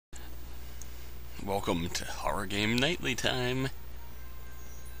Welcome to Horror Game Nightly Time.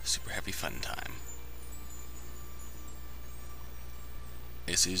 Super happy fun time.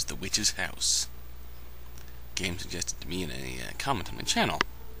 This is The Witch's House. Game suggested to me in a comment on my channel.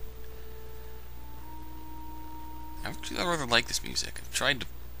 I rather like this music. I've tried to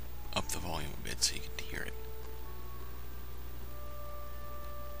up the volume a bit so you can hear it.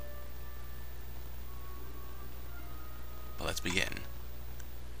 But let's begin.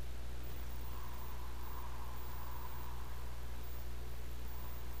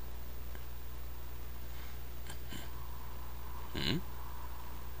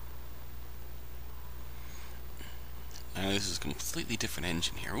 Now this is a completely different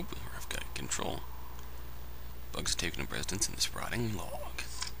engine here. Oop, I've got control. Bugs have taken up residence in this rotting log.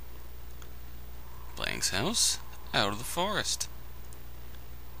 Blank's house? Out of the forest.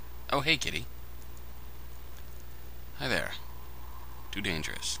 Oh, hey, kitty. Hi there. Too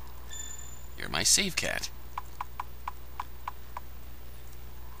dangerous. You're my save cat.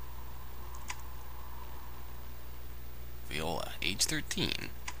 Viola, age 13.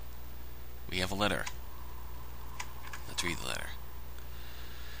 We have a letter. Let's read the letter.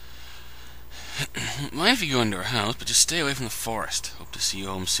 Mind if you go into our house, but just stay away from the forest. Hope to see you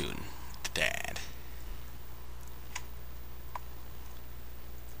home soon. Dad.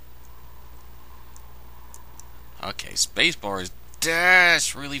 Okay, spacebar is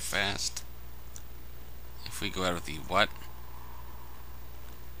dash really fast. If we go out with the what?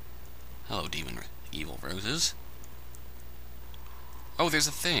 Hello, demon evil roses. Oh, there's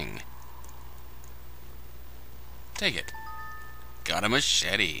a thing. Take it. Got a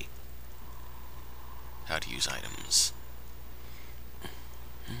machete. How to use items.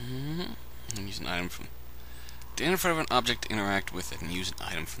 Use an item from... Stand in front of an object to interact with it and use an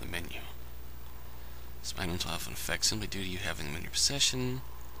item from the menu. Some items will have an effect simply due to you having them in your possession.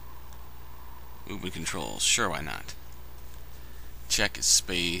 Movement controls. Sure, why not? Check is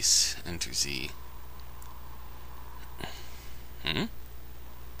space. Enter Z.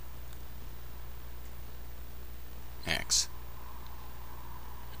 X.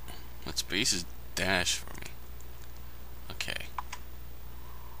 What space is dash for me? Okay.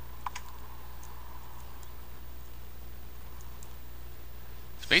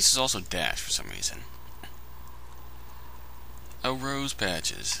 Space is also dash for some reason. Oh, rose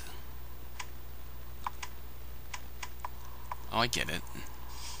patches. Oh, I get it.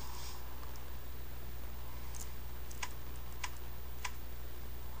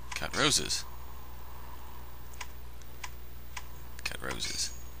 Cut roses. Cut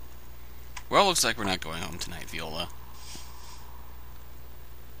roses. Well, looks like we're not going home tonight, Viola.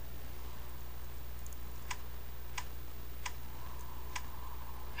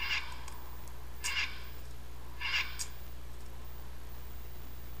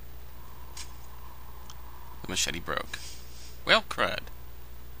 The machete broke. Well, crud.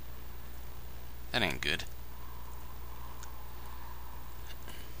 That ain't good.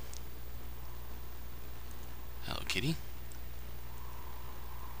 Hello, kitty.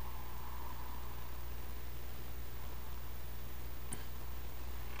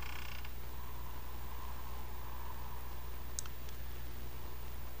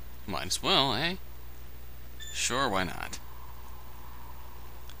 Might as well, eh? Sure, why not?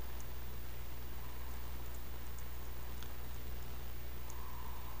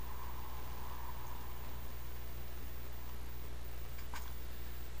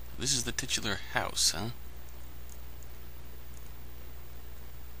 This is the titular house, huh?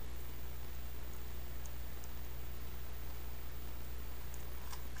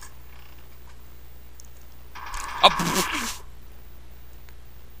 Oh!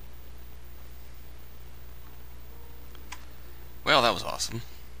 Well, that was awesome.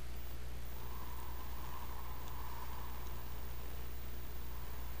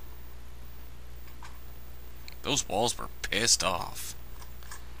 Those walls were pissed off.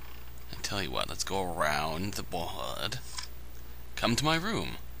 I tell you what, let's go around the wood. Come to my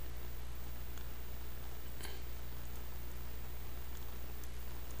room.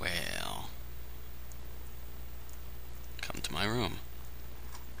 Well, come to my room.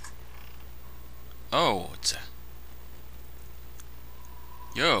 Oh, it's a...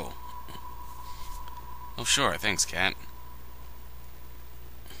 Yo. Oh, sure, thanks, cat.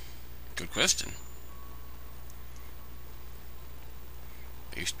 Good question.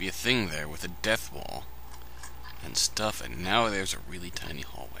 There used to be a thing there with a death wall and stuff, and now there's a really tiny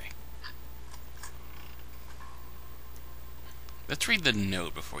hallway. Let's read the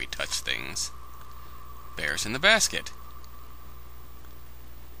note before we touch things. Bears in the basket.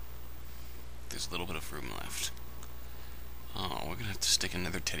 There's a little bit of room left. Oh, we're gonna have to stick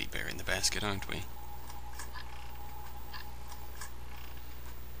another teddy bear in the basket, aren't we?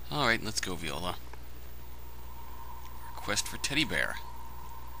 Alright, let's go, Viola. Our quest for teddy bear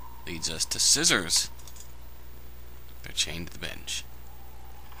leads us to scissors. They're chained to the bench.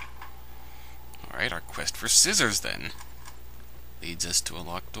 Alright, our quest for scissors, then, leads us to a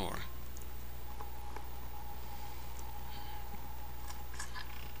locked door.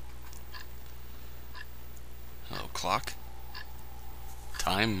 Hello, clock.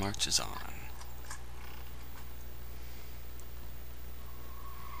 Time marches on.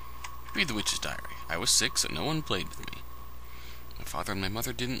 Read the witch's diary. I was sick, so no one played with me. My father and my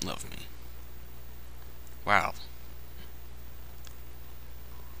mother didn't love me. Wow.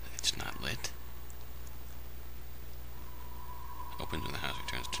 It's not lit. Opens when the house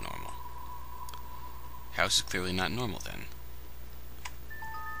returns to normal. House is clearly not normal, then.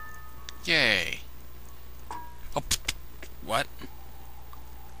 Yay! Oh, what?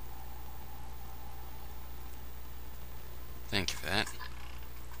 Thank you for that.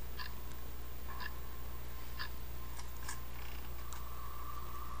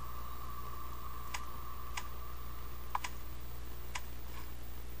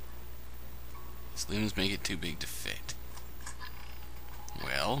 His limbs make it too big to fit.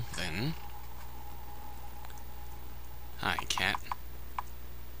 Well, then... Hi, cat.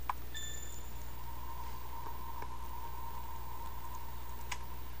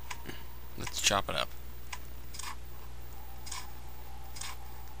 Let's chop it up.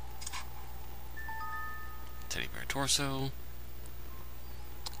 Teddy bear torso.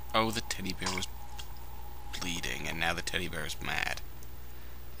 Oh, the teddy bear was bleeding, and now the teddy bear is mad.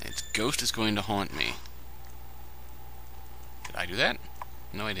 And its ghost is going to haunt me. Did I do that?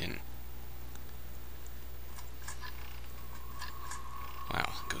 No, I didn't.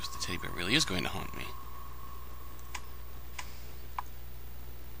 Wow, ghost of the teddy bear really is going to haunt me.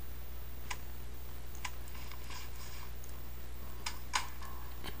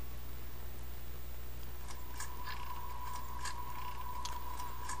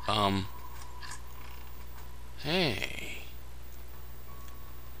 Hey.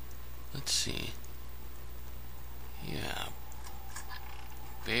 Let's see. Yeah.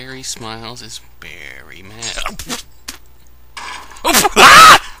 Barry smiles is very mad. Oh,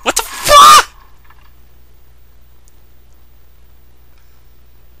 ah! What the fuck?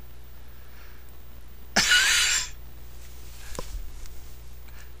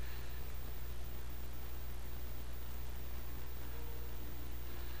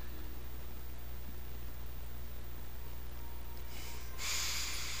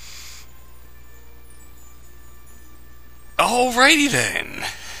 Alrighty then.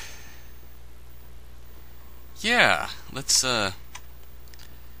 Yeah, let's,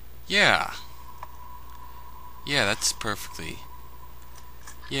 yeah. Yeah, that's perfectly...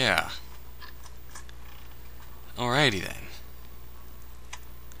 Yeah. Alrighty then.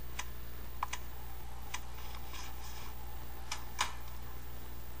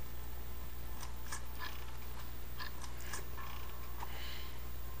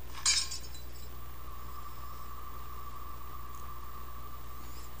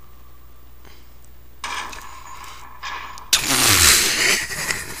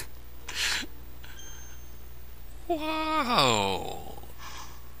 Whoa.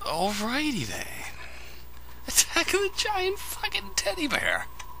 Alrighty then. Attack of the giant fucking teddy bear.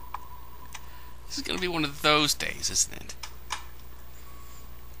 This is gonna be one of those days, isn't it?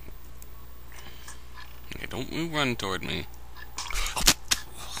 Okay, don't move, run toward me.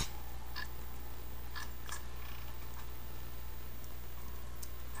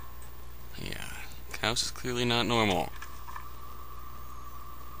 Yeah, house is clearly not normal.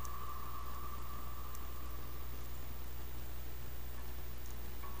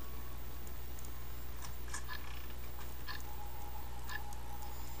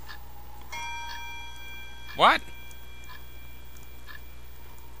 What?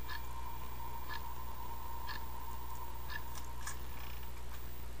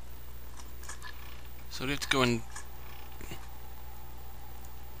 So we have to go and...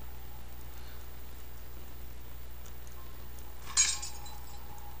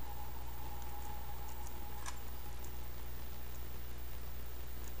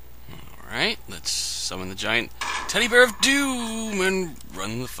 Alright, let's summon the giant teddy bear of doom and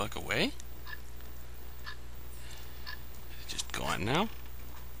run the fuck away. Just go on now.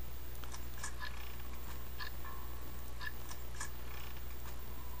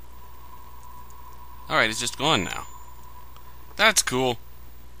 Alright, it's just gone now. That's cool.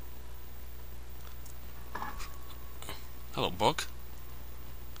 Hello, book.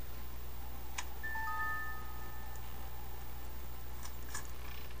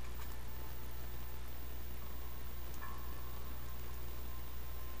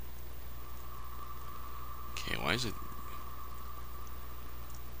 Why is it...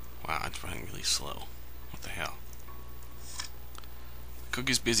 Wow, it's running really slow. What the hell? The cook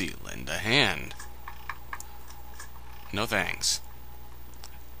is busy. Lend a hand. No thanks.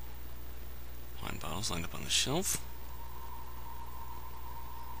 Wine bottles lined up on the shelf.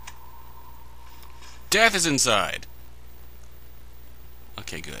 Death is inside!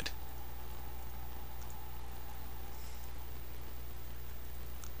 Okay, good.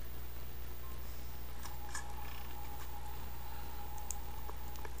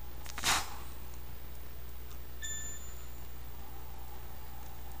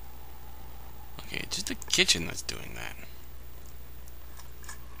 Okay, it's just the kitchen that's doing that.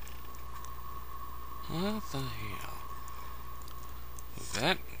 What the hell? Was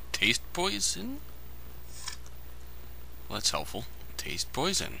that taste poison? Well, that's helpful. Taste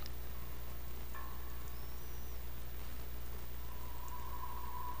poison.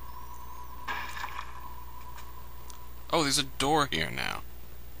 Oh, there's a door here now.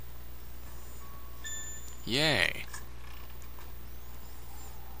 Yay.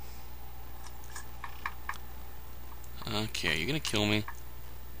 Okay, you gonna kill me?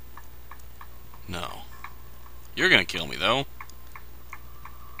 No. You're gonna kill me, though.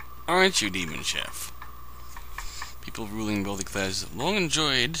 Aren't you, Demon Chef? People ruling wealthy classes have long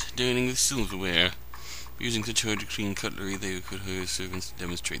enjoyed dining with silverware. Using such hard to clean cutlery, they could hire servants to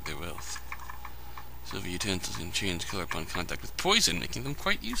demonstrate their wealth. Silver utensils can change color upon contact with poison, making them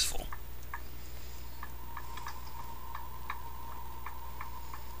quite useful.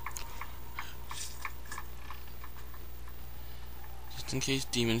 Just in case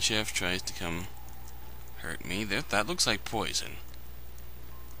Demon Chef tries to come hurt me. That looks like poison.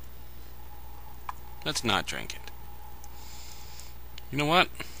 Let's not drink it. You know what?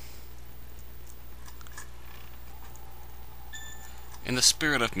 In the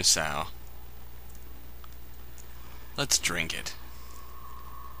spirit of Misao, let's drink it.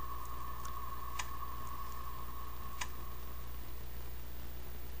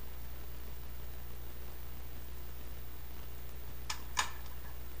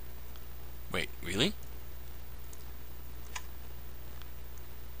 Wait, really?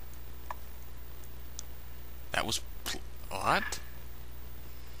 That was what?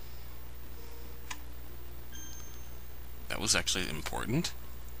 That was actually important.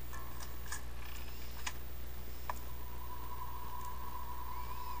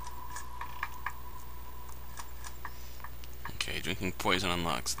 Okay, drinking poison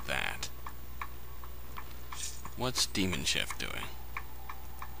unlocks that. What's Demon Chef doing?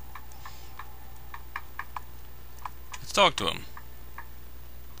 Let's talk to him.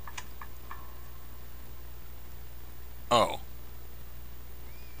 Oh.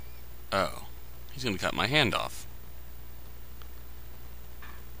 Oh. He's gonna cut my hand off.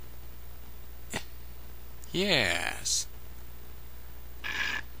 Yes.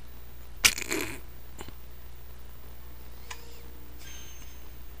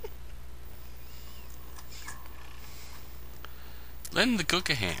 Lend the cook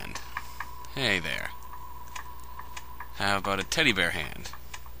a hand. Hey there. How about a teddy bear hand?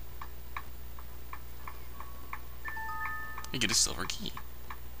 You get a silver key.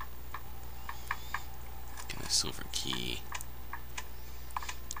 Get a silver key.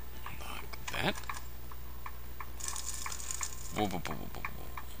 Unlock that. Whoa, whoa, whoa, whoa,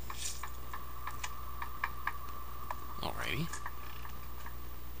 whoa. Alrighty.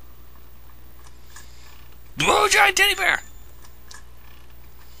 Whoa, giant teddy bear!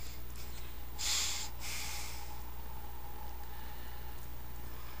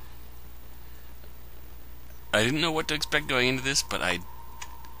 I didn't know what to expect going into this, but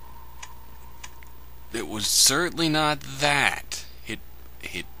it was certainly not that.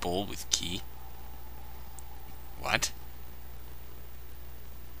 Hit bowl with key. What?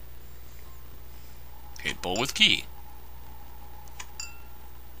 Hit bowl with key.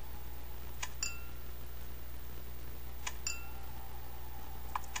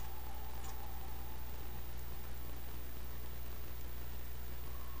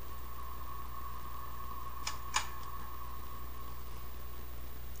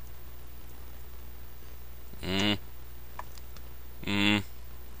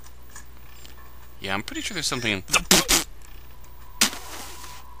 Yeah, I'm pretty sure there's something in...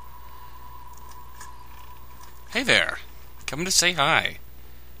 Hey there. Coming to say hi.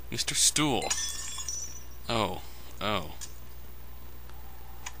 Mr. Stool. Oh. Oh.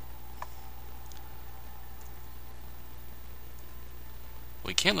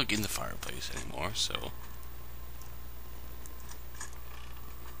 We can't look in the fireplace anymore, so...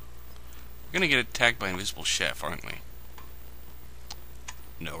 We're gonna get attacked by an invisible chef, aren't we?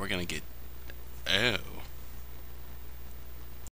 No, we're gonna get